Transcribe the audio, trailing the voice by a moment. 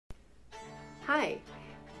Hi,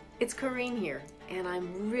 it's Corrine here, and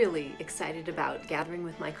I'm really excited about gathering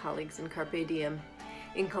with my colleagues in Carpe Diem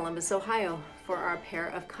in Columbus, Ohio for our pair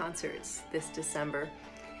of concerts this December.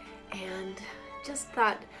 And just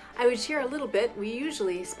thought I would share a little bit. We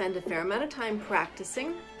usually spend a fair amount of time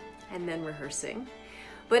practicing and then rehearsing.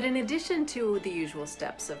 But in addition to the usual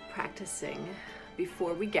steps of practicing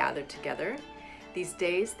before we gather together, these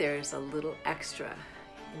days there's a little extra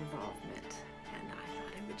involvement, and I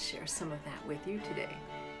thought I would share some of that with you today.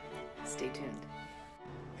 Stay tuned.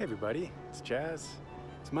 Hey everybody, it's Jazz.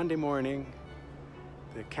 It's Monday morning.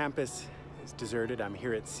 The campus is deserted. I'm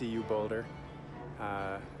here at CU Boulder.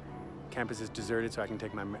 Campus is deserted, so I can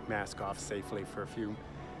take my mask off safely for a few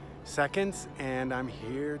seconds, and I'm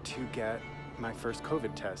here to get my first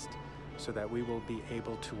COVID test so that we will be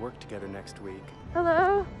able to work together next week.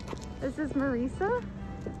 Hello, this is Marisa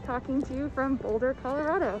talking to you from Boulder,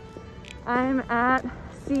 Colorado. I'm at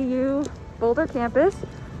CU Boulder campus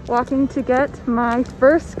walking to get my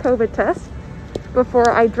first COVID test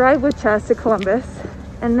before I drive with Chaz to Columbus.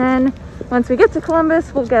 And then once we get to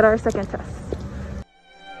Columbus, we'll get our second test.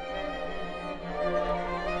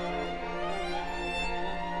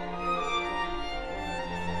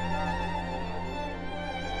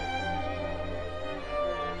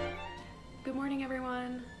 Good morning,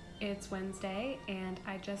 everyone. It's Wednesday, and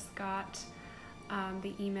I just got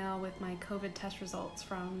the email with my COVID test results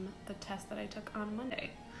from the test that I took on Monday.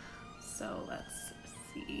 So let's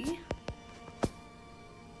see.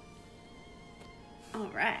 All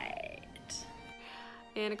right.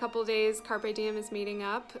 In a couple of days, Carpe Diem is meeting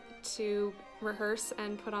up to rehearse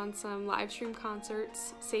and put on some live stream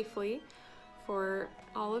concerts safely for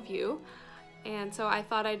all of you. And so I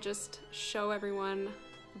thought I'd just show everyone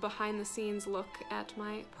behind the scenes look at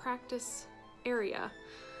my practice area.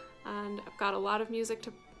 And I've got a lot of music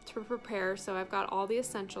to prepare, so I've got all the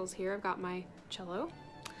essentials here. I've got my cello,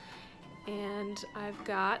 and I've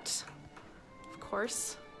got, of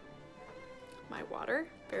course, my water,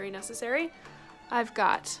 very necessary. I've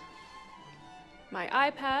got my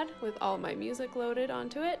iPad with all my music loaded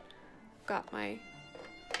onto it. Got my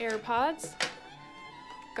AirPods,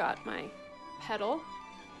 got my pedal,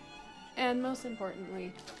 and most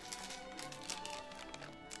importantly,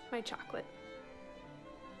 my chocolate.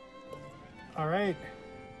 All right.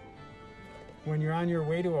 When you're on your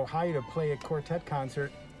way to Ohio to play a Quartet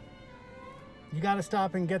concert, you got to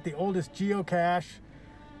stop and get the oldest geocache,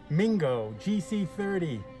 Mingo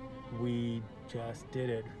GC30. We just did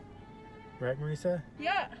it. Right, Marisa?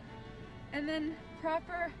 Yeah, and then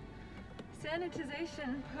proper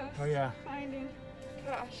sanitization post finding.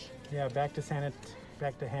 Gosh. Yeah, back to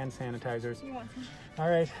hand sanitizers. You want some? All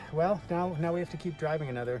right, well, now we have to keep driving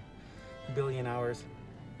another billion hours.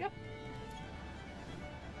 Yep.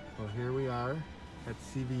 Well, here we are at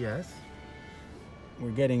CVS.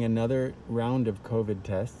 We're getting another round of COVID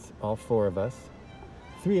tests, all four of us.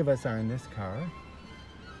 3 of us are in this car.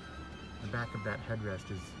 The back of that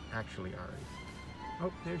headrest is actually ours.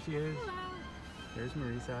 Oh, there she is. Hello. There's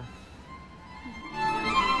Marisa.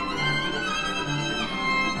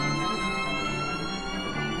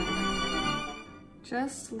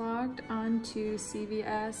 Just logged onto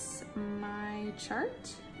CVS My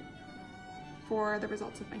Chart for the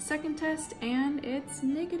results of my second test, and it's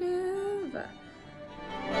negative.